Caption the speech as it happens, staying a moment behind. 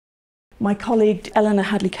my colleague Eleanor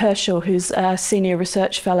Hadley-Kershaw, who's a senior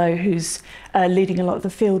research fellow who's leading a lot of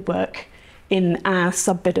the field work in our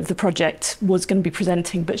sub-bit of the project, was going to be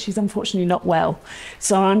presenting, but she's unfortunately not well.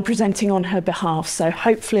 So I'm presenting on her behalf. So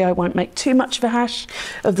hopefully I won't make too much of a hash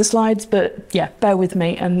of the slides, but yeah, bear with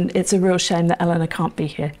me. And it's a real shame that Eleanor can't be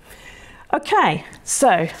here. Okay,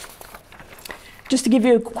 so just to give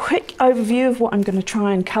you a quick overview of what I'm going to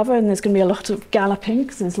try and cover, and there's going to be a lot of galloping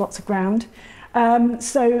because there's lots of ground.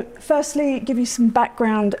 So firstly, give you some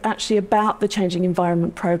background actually about the Changing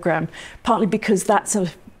Environment Programme, partly because that's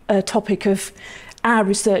a topic of our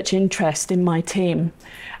research interest in my team.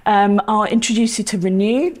 I'll introduce you to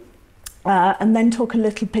Renew and then talk a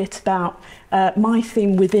little bit about my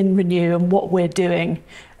theme within Renew and what we're doing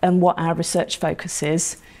and what our research focus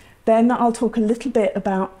is. Then I'll talk a little bit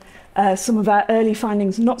about some of our early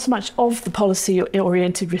findings, not so much of the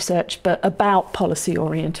policy-oriented research, but about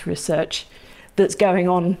policy-oriented research that's going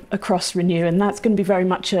on across Renew, and that's going to be very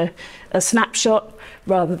much a snapshot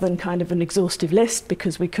rather than kind of an exhaustive list,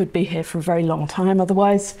 because we could be here for a very long time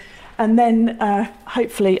otherwise. And then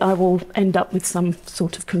hopefully I will end up with some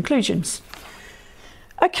sort of conclusions.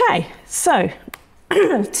 Okay, so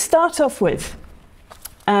to start off with,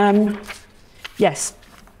 yes,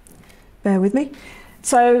 bear with me.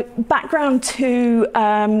 So background to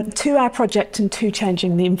our project and to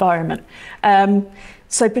changing the environment.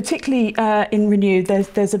 So particularly in Renew,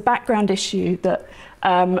 there's a background issue that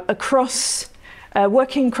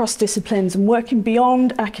working across disciplines and working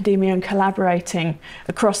beyond academia and collaborating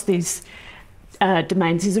across these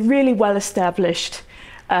domains is a really well-established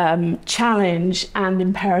challenge and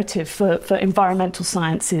imperative for environmental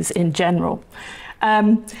sciences in general.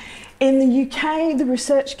 In the UK, the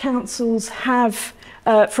research councils have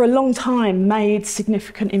for a long time made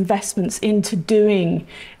significant investments into doing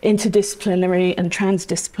interdisciplinary and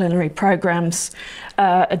transdisciplinary programs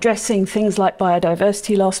addressing things like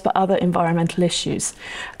biodiversity loss but other environmental issues.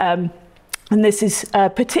 And this is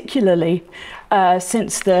particularly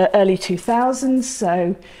since the early 2000s.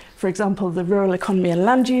 So, for example, the Rural Economy and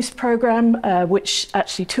Land Use Programme, which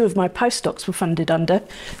actually 2 of my postdocs were funded under.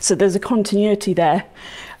 So there's a continuity there.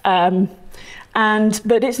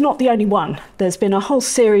 But it's not the only one. There's been a whole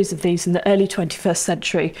series of these in the early 21st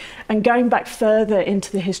century. And going back further into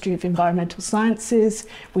the history of environmental sciences,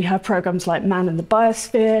 we have programs like Man and the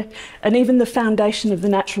Biosphere, and even the foundation of the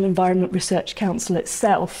Natural Environment Research Council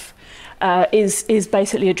itself is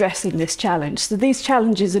basically addressing this challenge. So these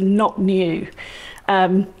challenges are not new.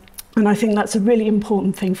 And I think that's a really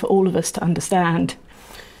important thing for all of us to understand.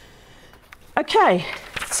 Okay,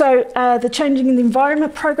 so the Changing the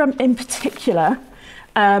Environment Programme in particular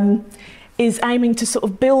is aiming to sort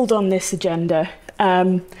of build on this agenda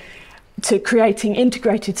to creating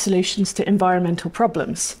integrated solutions to environmental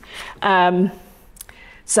problems.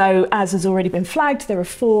 So as has already been flagged, there are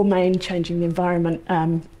 4 main Changing the Environment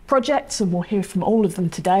projects, and we'll hear from all of them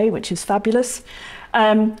today, which is fabulous.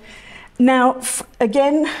 Now,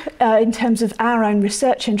 again, in terms of our own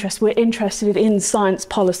research interest, we're interested in science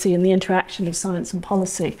policy and the interaction of science and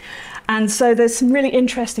policy. And so there's some really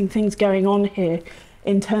interesting things going on here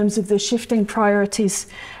in terms of the shifting priorities,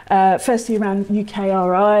 firstly around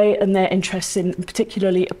UKRI and their interest in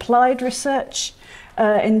particularly applied research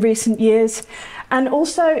in recent years, and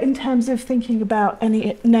also in terms of thinking about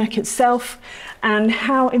NERC itself and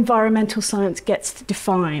how environmental science gets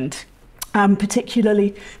defined.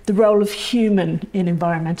 Particularly the role of human in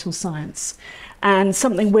environmental science. And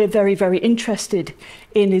something we're very, very interested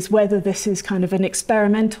in is whether this is kind of an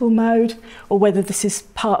experimental mode or whether this is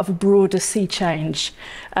part of a broader sea change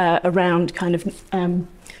around kind of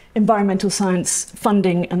environmental science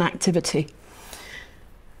funding and activity.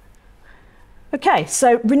 Okay,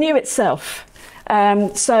 so Renew itself.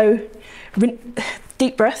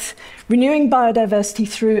 Deep breath. Renewing biodiversity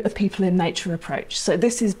through a people in nature approach. So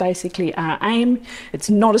this is basically our aim. It's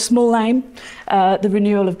not a small aim, the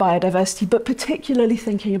renewal of biodiversity, but particularly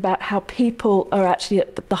thinking about how people are actually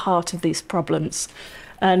at the heart of these problems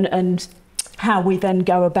and how we then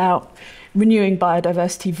go about renewing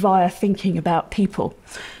biodiversity via thinking about people.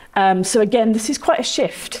 So again, this is quite a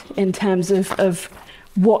shift in terms of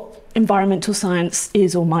what environmental science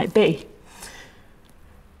is or might be.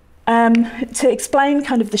 To explain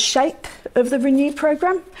kind of the shape of the Renew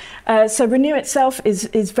programme. So Renew itself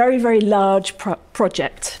is very, very large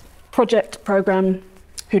project, programme,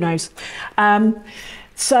 who knows.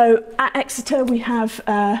 So at Exeter we have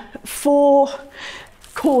 4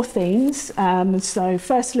 core themes. So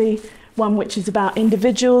firstly, one which is about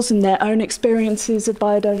individuals and their own experiences of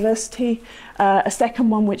biodiversity. A second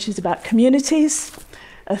one which is about communities.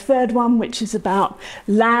 A third one which is about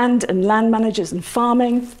land and land managers and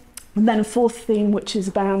farming. And then a fourth theme, which is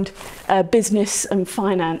around business and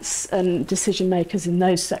finance and decision makers in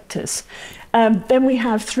those sectors. Then we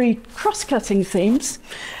have 3 cross-cutting themes.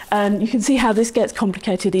 You can see how this gets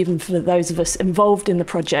complicated even for those of us involved in the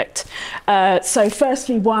project. So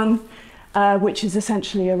firstly, one which is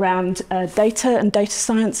essentially around data and data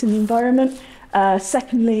science in the environment.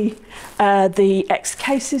 Secondly, the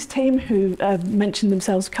X-Cases team, who mentioned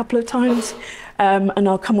themselves a couple of times, and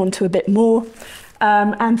I'll come on to a bit more.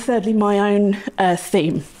 And thirdly, my own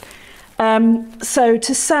theme. So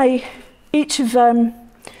to say, each of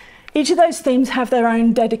those themes have their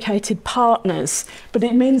own dedicated partners, but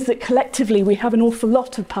it means that collectively we have an awful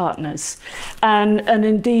lot of partners. And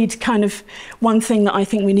indeed, kind of one thing that I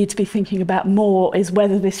think we need to be thinking about more is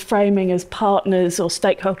whether this framing as partners or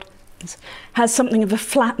stakeholders has something of a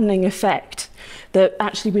flattening effect, that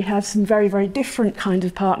actually we have some very, very different kind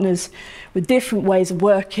of partners with different ways of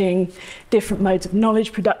working, different modes of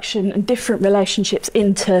knowledge production, and different relationships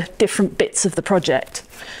into different bits of the project.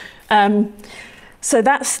 So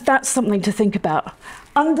that's something to think about.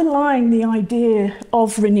 Underlying the idea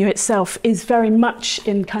of Renew itself is very much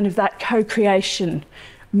in kind of that co-creation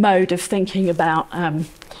mode of thinking about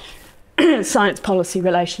science policy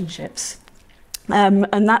relationships.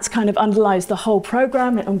 And that's kind of underlies the whole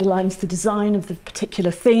programme. It underlines the design of the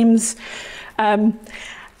particular themes.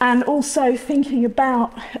 And also thinking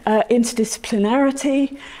about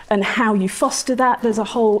interdisciplinarity and how you foster that. There's a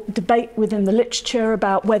whole debate within the literature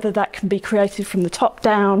about whether that can be created from the top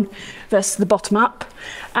down versus the bottom up.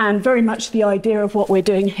 And very much the idea of what we're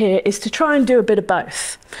doing here is to try and do a bit of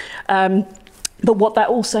both. But what that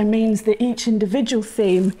also means that each individual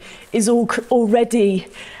theme is already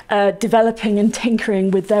developing and tinkering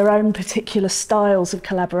with their own particular styles of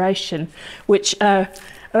collaboration, which are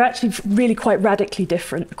actually really quite radically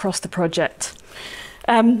different across the project.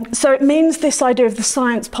 So it means this idea of the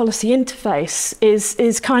science policy interface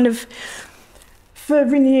is kind of, for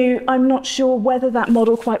Renew, I'm not sure whether that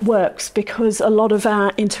model quite works, because a lot of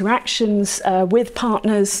our interactions with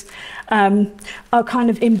partners are kind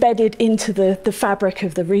of embedded into the fabric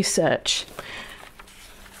of the research.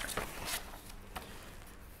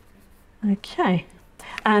 Okay.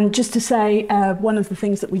 And just to say, one of the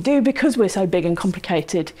things that we do, because we're so big and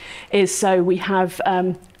complicated, is so we have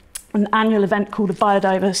an annual event called a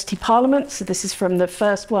Biodiversity Parliament. So this is from the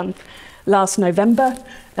first one last November.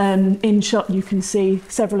 In shot, you can see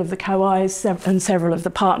several of the co-Is and several of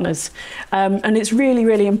the partners. And it's really,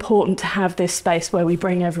 really important to have this space where we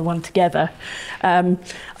bring everyone together.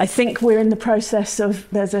 I think we're in the process of,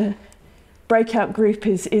 there's a breakout group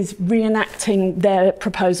is reenacting their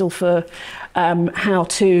proposal for how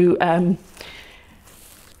to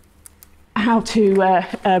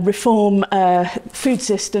reform food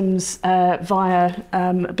systems via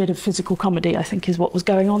a bit of physical comedy, I think is what was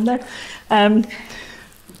going on there.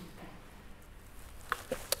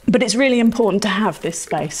 But it's really important to have this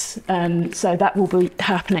space, so that will be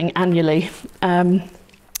happening annually. So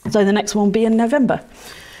the next one will be in November.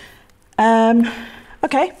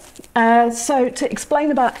 Okay, so to explain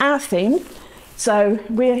about our theme, so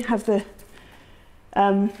we have the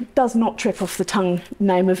does not trip off the tongue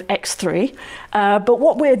name of X3, but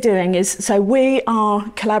what we're doing is, so we are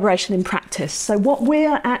collaboration in practice. So what we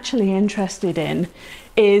are actually interested in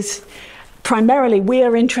is, primarily we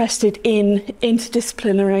are interested in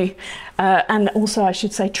interdisciplinary and also I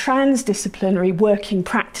should say transdisciplinary working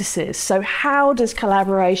practices. So how does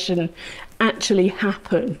collaboration actually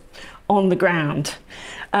happen on the ground?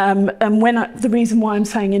 And the reason why I'm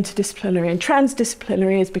saying interdisciplinary and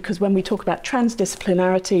transdisciplinary is because when we talk about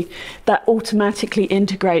transdisciplinarity, that automatically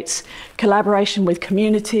integrates collaboration with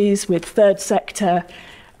communities, with third sector,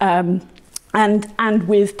 and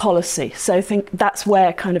with policy. So I think that's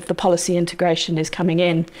where kind of the policy integration is coming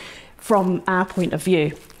in from our point of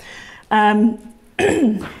view. Where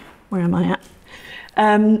am I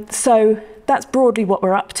at? So that's broadly what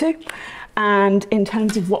we're up to. And in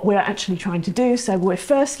terms of what we're actually trying to do, so we're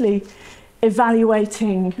firstly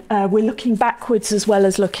evaluating, we're looking backwards as well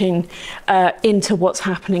as looking into what's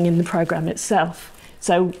happening in the programme itself.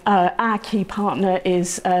 So our key partner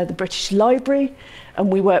is the British Library, and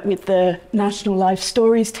we work with the National Life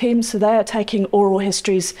Stories team, so they are taking oral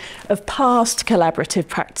histories of past collaborative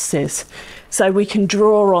practices. So we can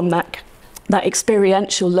draw on that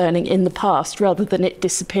experiential learning in the past rather than it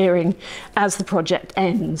disappearing as the project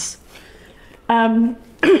ends.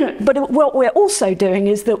 But what we're also doing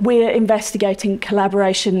is that we're investigating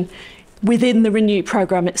collaboration within the Renew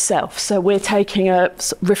programme itself. So we're taking a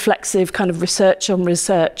reflexive kind of research on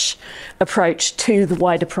research approach to the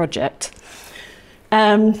wider project.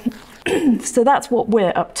 So that's what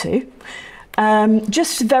we're up to.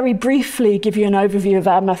 Just to very briefly give you an overview of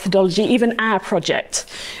our methodology. Even our project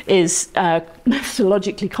is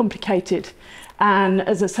methodologically complicated. And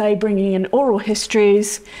as I say, bringing in oral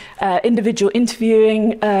histories, individual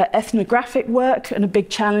interviewing, ethnographic work, and a big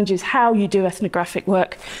challenge is how you do ethnographic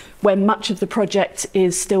work when much of the project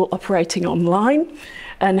is still operating online,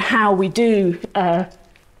 and how we do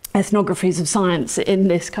ethnographies of science in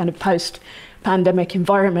this kind of post-pandemic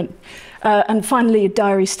environment. And finally, a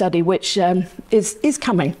diary study, which is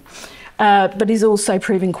coming, but is also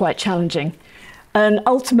proving quite challenging. And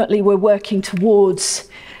ultimately, we're working towards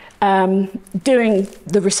doing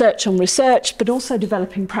the research on research, but also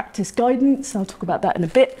developing practice guidance. I'll talk about that in a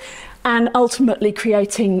bit. And ultimately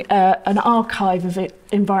creating an archive of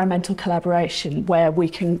environmental collaboration where we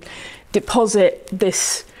can deposit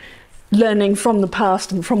this learning from the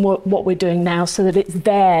past and from what we're doing now, so that it's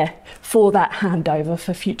there for that handover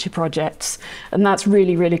for future projects. And that's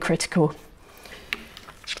really, really critical.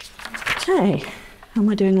 Okay, how am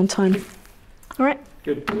I doing on time? All right?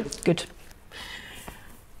 Good. Good.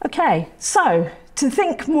 Okay, so to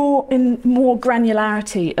think in more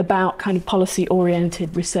granularity about kind of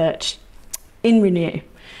policy-oriented research in Renew.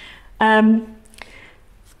 And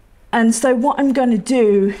so what I'm going to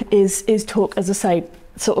do is talk, as I say,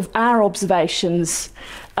 sort of our observations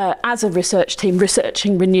as a research team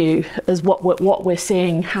researching Renew as what we're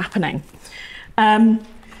seeing happening.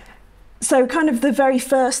 So kind of the very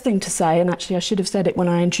first thing to say, and actually I should have said it when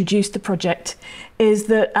I introduced the project, is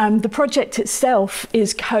that the project itself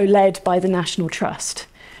is co-led by the National Trust.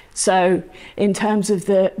 So in terms of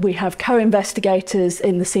we have co-investigators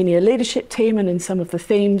in the senior leadership team and in some of the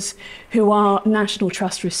themes who are National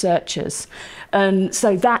Trust researchers. And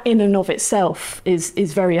so that in and of itself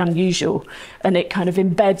is very unusual, and it kind of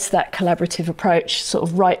embeds that collaborative approach sort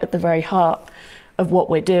of right at the very heart of what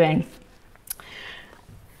we're doing.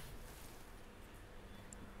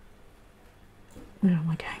 Where am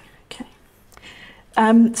I going? Okay.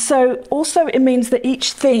 So also it means that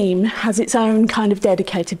each theme has its own kind of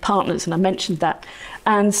dedicated partners, and I mentioned that.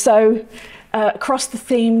 And so across the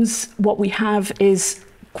themes, what we have is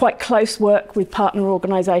quite close work with partner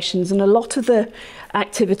organisations, and a lot of the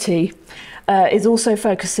activity is also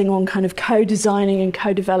focusing on kind of co-designing and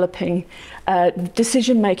co-developing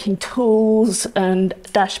decision-making tools and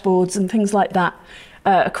dashboards and things like that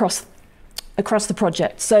across the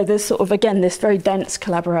project. So there's sort of, again, this very dense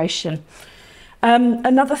collaboration.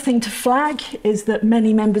 Another thing to flag is that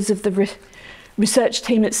many members of the research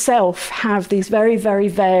team itself have these very, very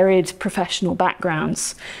varied professional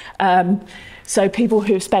backgrounds. So people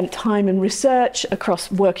who have spent time in research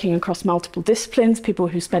working across multiple disciplines, people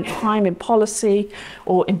who spent time in policy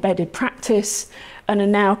or embedded practice, and are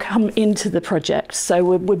now come into the project. So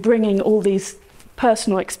we're bringing all these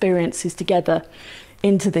personal experiences together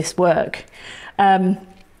into this work.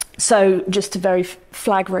 So just to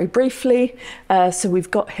flag very briefly, so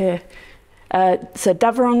we've got here, so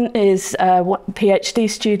Davron is a PhD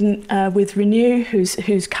student with Renew,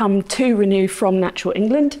 who's come to Renew from Natural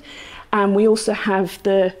England. And we also have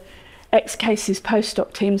the X-Cases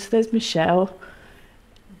postdoc team. So there's Michelle,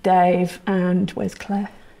 Dave, and where's Claire?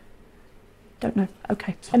 Don't know.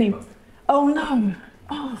 Okay. Anyway. Oh no.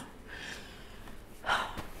 Oh.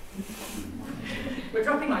 We're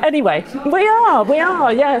dropping like anyway, we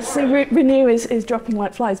are, yes. So Renew is dropping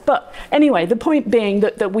like flies. But anyway, the point being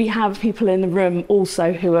that we have people in the room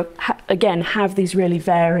also who are, again, have these really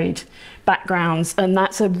varied backgrounds, and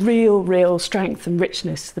that's a real strength and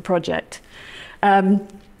richness to the project. And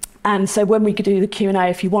so when we do the Q&A,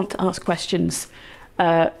 if you want to ask questions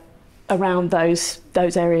around those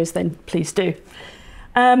areas, then please do.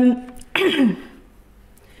 A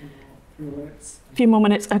few more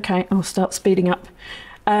minutes. Okay, I'll start speeding up.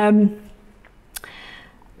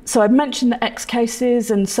 So I've mentioned the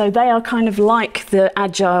X-Cases, and so they are kind of like the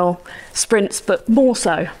Agile sprints, but more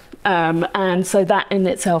so. And so that in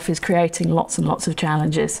itself is creating lots and lots of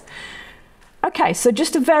challenges. Okay, so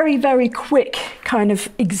just a very quick kind of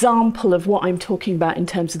example of what I'm talking about in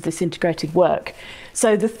terms of this integrated work.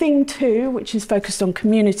 So the theme 2, which is focused on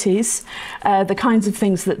communities, the kinds of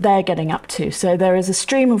things that they're getting up to. So there is a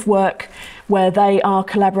stream of work where they are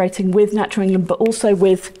collaborating with Natural England, but also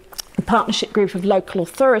with a partnership group of local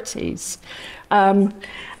authorities. And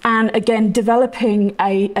again, developing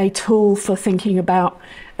a tool for thinking about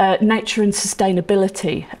nature and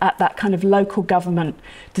sustainability at that kind of local government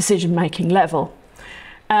decision-making level.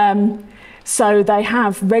 So they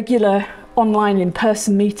have regular online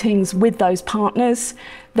in-person meetings with those partners.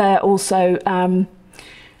 They're also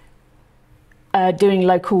doing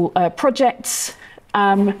local projects.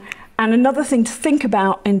 And another thing to think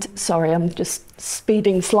about, and sorry, I'm just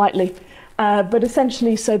speeding slightly, But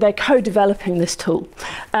essentially, so they're co-developing this tool.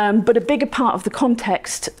 But a bigger part of the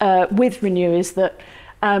context with Renew is that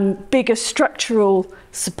bigger structural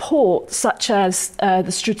support, such as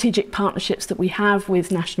the strategic partnerships that we have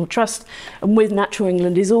with National Trust and with Natural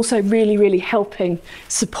England, is also really, really helping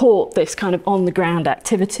support this kind of on-the-ground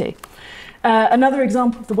activity. Another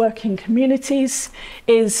example of the work in communities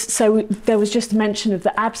is, so there was just a mention of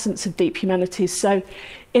the absence of deep humanities. So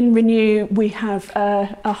in Renew, we have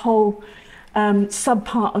a whole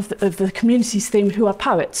sub-part of the communities theme who are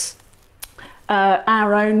poets.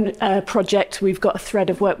 Our own project, we've got a thread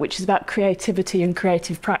of work which is about creativity and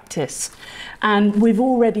creative practice. And we've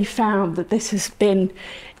already found that this has been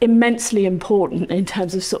immensely important in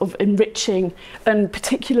terms of sort of enriching and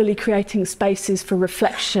particularly creating spaces for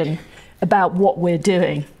reflection about what we're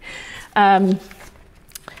doing.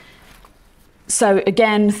 So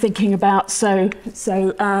again, thinking about,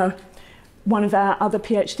 one of our other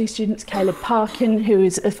PhD students, Caleb Parkin, who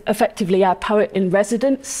is effectively our poet in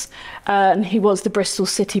residence, and he was the Bristol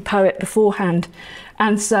City poet beforehand.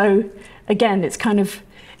 And so, again,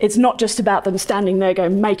 it's not just about them standing there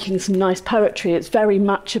going, making some nice poetry. It's very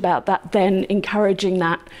much about that then encouraging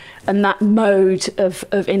that and that mode of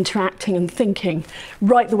interacting and thinking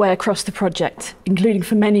right the way across the project, including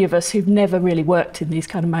for many of us who've never really worked in these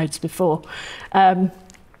kind of modes before.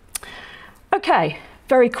 Okay.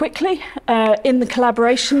 Very quickly, in the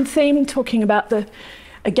collaboration theme, talking about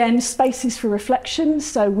again, spaces for reflection.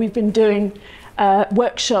 So we've been doing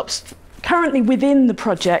workshops currently within the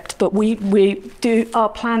project, but we are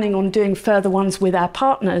planning on doing further ones with our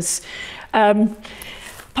partners.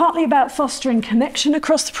 Partly about fostering connection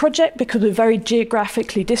across the project because we're very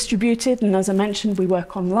geographically distributed, and as I mentioned, we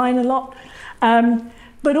work online a lot.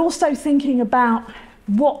 But also thinking about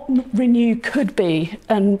what Renew could be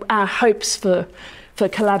and our hopes for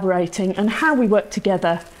collaborating and how we work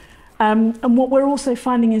together. And what we're also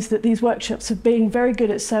finding is that these workshops are being very good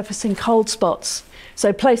at surfacing cold spots.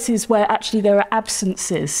 So places where actually there are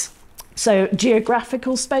absences. So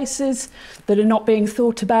geographical spaces that are not being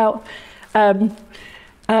thought about,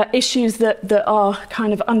 issues that are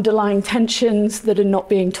kind of underlying tensions that are not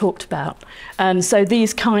being talked about. And so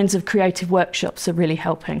these kinds of creative workshops are really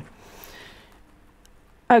helping.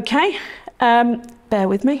 Okay, bear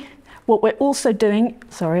with me. What we're also doing,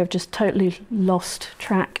 sorry, I've just totally lost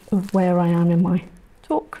track of where I am in my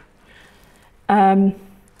talk,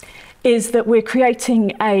 is that we're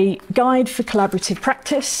creating a guide for collaborative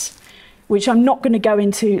practice, which I'm not going to go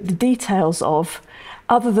into the details of,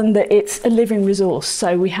 other than that it's a living resource.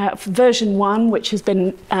 So we have version 1, which has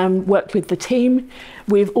been worked with the team.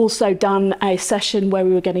 We've also done a session where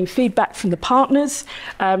we were getting feedback from the partners,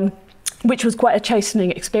 which was quite a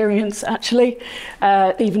chastening experience, actually.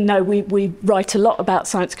 Even though we write a lot about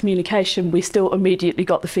science communication, we still immediately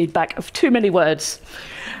got the feedback of too many words.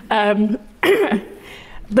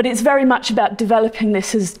 But it's very much about developing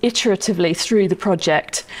this as iteratively through the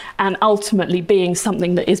project and ultimately being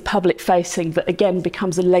something that is public-facing, that again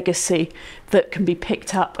becomes a legacy that can be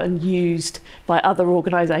picked up and used by other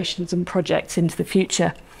organisations and projects into the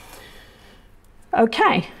future.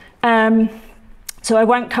 Okay. So I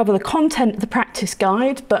won't cover the content of the practice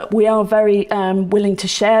guide, but we are very willing to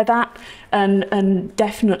share that and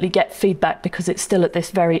definitely get feedback because it's still at this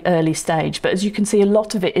very early stage. But as you can see, a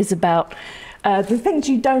lot of it is about the things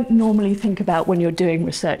you don't normally think about when you're doing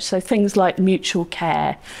research. So things like mutual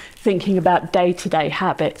care, thinking about day-to-day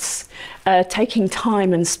habits, taking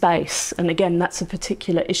time and space. And again, that's a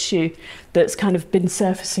particular issue that's kind of been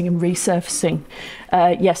surfacing and resurfacing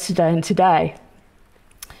yesterday and today.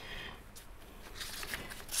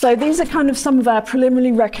 So these are kind of some of our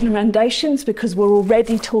preliminary recommendations because we're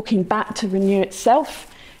already talking back to Renew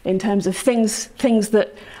itself in terms of things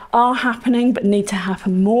that are happening but need to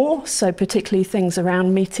happen more. So particularly things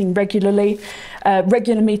around meeting regularly.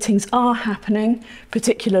 Regular meetings are happening,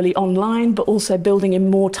 particularly online, but also building in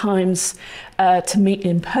more times to meet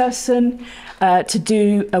in person, to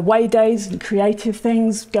do away days and creative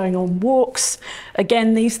things, going on walks.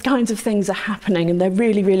 Again, these kinds of things are happening and they're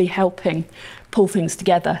really, really helping pull things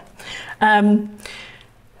together.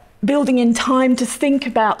 Building in time to think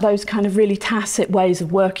about those kind of really tacit ways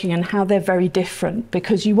of working and how they're very different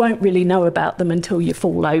because you won't really know about them until you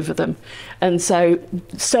fall over them. And so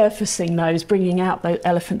surfacing those, bringing out those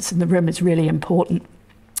elephants in the room is really important.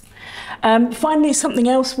 Finally, something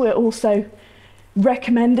else we're also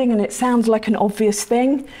recommending, and it sounds like an obvious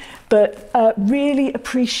thing, but really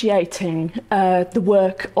appreciating the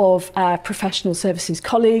work of our professional services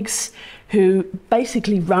colleagues who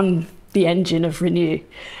basically run the engine of Renew.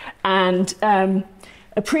 And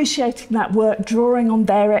appreciating that work, drawing on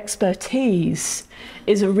their expertise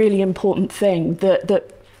is a really important thing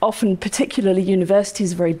that often, particularly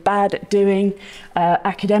universities, are very bad at doing,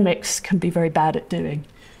 academics can be very bad at doing.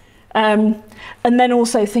 And then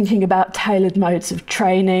also thinking about tailored modes of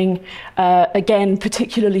training, again,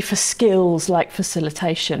 particularly for skills like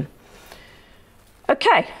facilitation.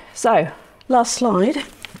 Okay, so last slide,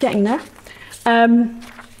 getting there.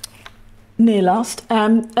 Near last.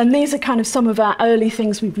 And these are kind of some of our early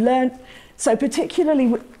things we've learned. So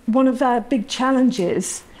particularly one of our big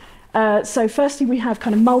challenges, so firstly we have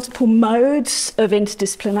kind of multiple modes of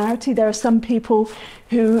interdisciplinarity. There are some people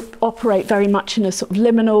who operate very much in a sort of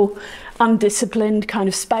liminal, undisciplined kind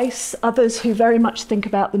of space, others who very much think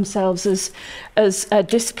about themselves as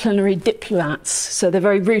disciplinary diplomats. So they're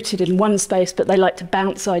very rooted in one space, but they like to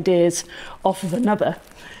bounce ideas off of another.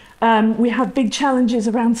 We have big challenges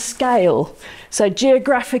around scale. So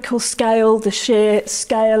geographical scale, the sheer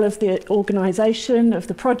scale of the organisation, of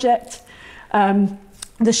the project, the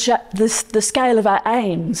scale of our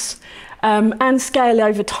aims, and scale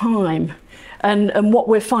over time. And what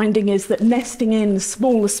we're finding is that nesting in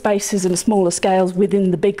smaller spaces and smaller scales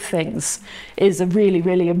within the big things is a really,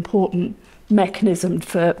 really important mechanism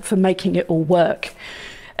for making it all work.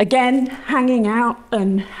 Again, hanging out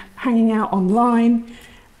online,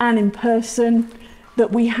 and in person,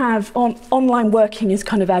 that we have online working is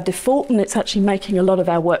kind of our default, and it's actually making a lot of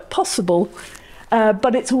our work possible,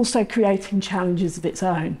 but it's also creating challenges of its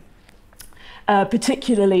own.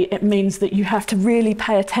 Particularly, it means that you have to really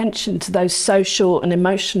pay attention to those social and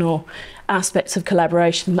emotional aspects of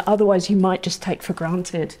collaboration that otherwise you might just take for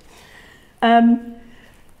granted. And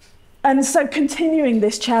so continuing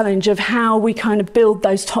this challenge of how we kind of build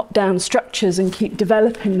those top-down structures and keep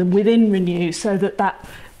developing them within Renew so that that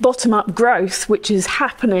bottom-up growth, which is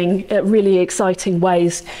happening at really exciting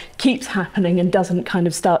ways, keeps happening and doesn't kind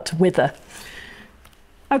of start to wither.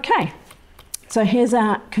 Okay, so here's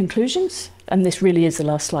our conclusions, and this really is the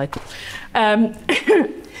last slide.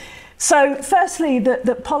 So firstly,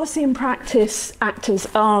 that policy and practice actors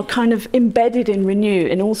are kind of embedded in Renew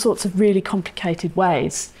in all sorts of really complicated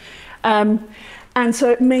ways. And so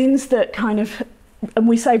it means that kind of, and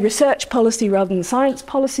we say research policy rather than science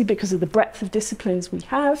policy because of the breadth of disciplines we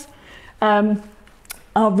have,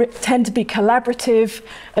 tend to be collaborative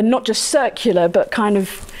and not just circular, but kind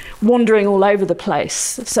of wandering all over the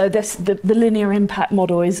place. So the linear impact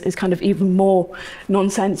model is kind of even more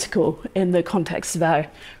nonsensical in the context of our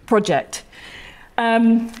project.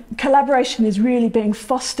 Collaboration is really being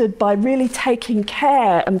fostered by really taking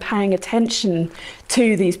care and paying attention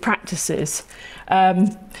to these practices,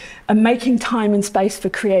 and making time and space for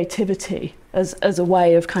creativity as a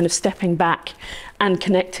way of kind of stepping back and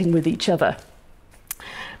connecting with each other.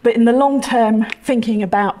 But in the long term, thinking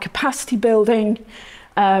about capacity building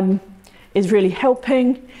is really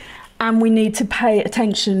helping, and we need to pay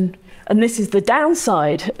attention. And this is the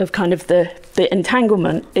downside of kind of the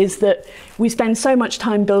entanglement, is that we spend so much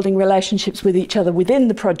time building relationships with each other within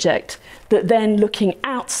the project that then looking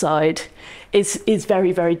outside is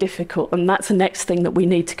very, very difficult. And that's the next thing that we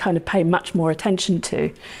need to kind of pay much more attention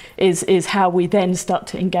to, is how we then start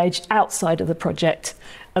to engage outside of the project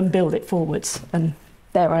and build it forwards. And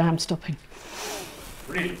there I am stopping.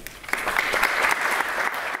 Brilliant.